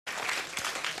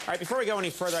right, before we go any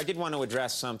further, I did want to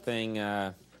address something,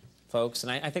 folks,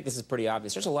 and I think this is pretty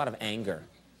obvious. There's a lot of anger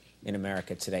in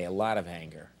America today, a lot of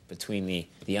anger between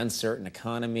the uncertain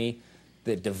economy,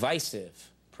 the divisive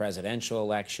presidential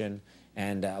election,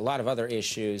 and a lot of other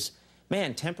issues.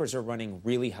 Man, tempers are running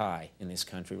really high in this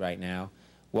country right now.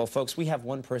 Well, folks, we have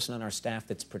one person on our staff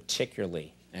that's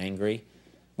particularly angry.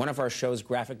 One of our show's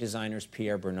graphic designers,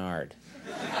 Pierre Bernard.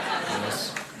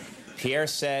 Yes. Pierre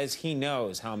says he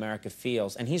knows how America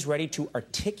feels, and he's ready to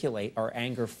articulate our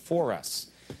anger for us.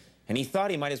 And he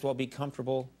thought he might as well be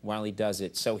comfortable while he does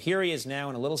it. So here he is now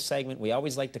in a little segment we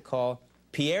always like to call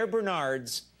Pierre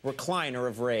Bernard's Recliner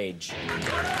of Rage.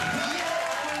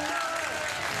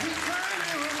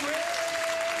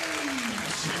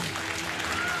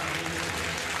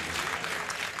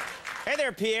 Hey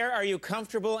there, Pierre. Are you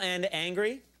comfortable and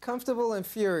angry? Comfortable and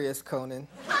furious, Conan.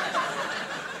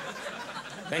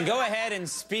 Then go ahead and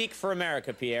speak for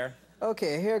America, Pierre.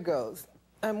 Okay, here goes.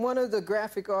 I'm one of the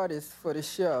graphic artists for the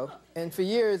show, and for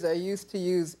years I used to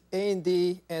use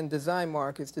A&D and design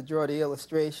markers to draw the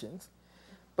illustrations.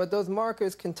 But those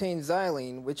markers contain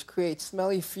xylene, which creates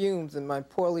smelly fumes in my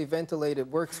poorly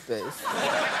ventilated workspace.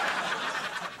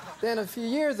 Then a few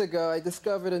years ago, I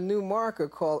discovered a new marker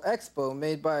called Expo,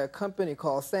 made by a company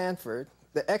called Sanford.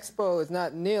 The Expo is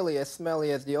not nearly as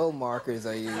smelly as the old markers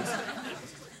I used,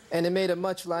 and it made a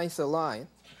much nicer line.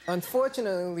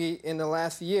 Unfortunately, in the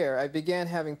last year, I began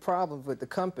having problems with the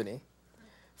company.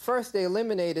 First, they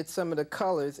eliminated some of the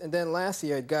colors, and then last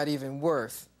year it got even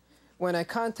worse. When I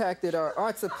contacted our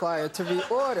art supplier to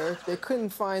reorder, they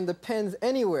couldn't find the pens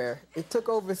anywhere. It took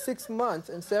over 6 months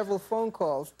and several phone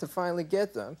calls to finally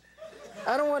get them.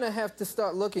 I don't want to have to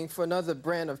start looking for another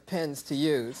brand of pens to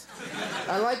use.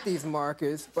 I like these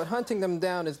markers, but hunting them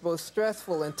down is both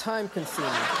stressful and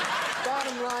time-consuming.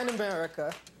 Bottom line,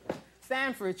 America,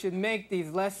 Sanford should make these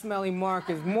less smelly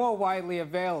markers more widely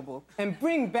available and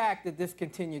bring back the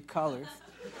discontinued colors.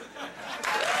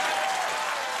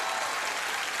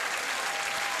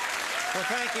 Well,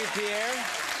 thank you, Pierre.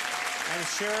 I'm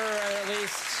sure at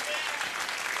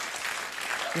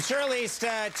least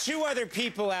 2 other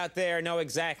people out there know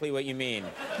exactly what you mean.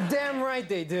 Damn right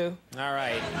they do. All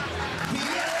right.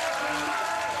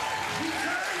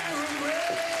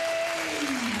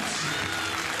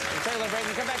 We'll take a little break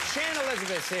and come back. Shannon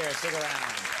Elizabeth's here. Stick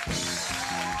around.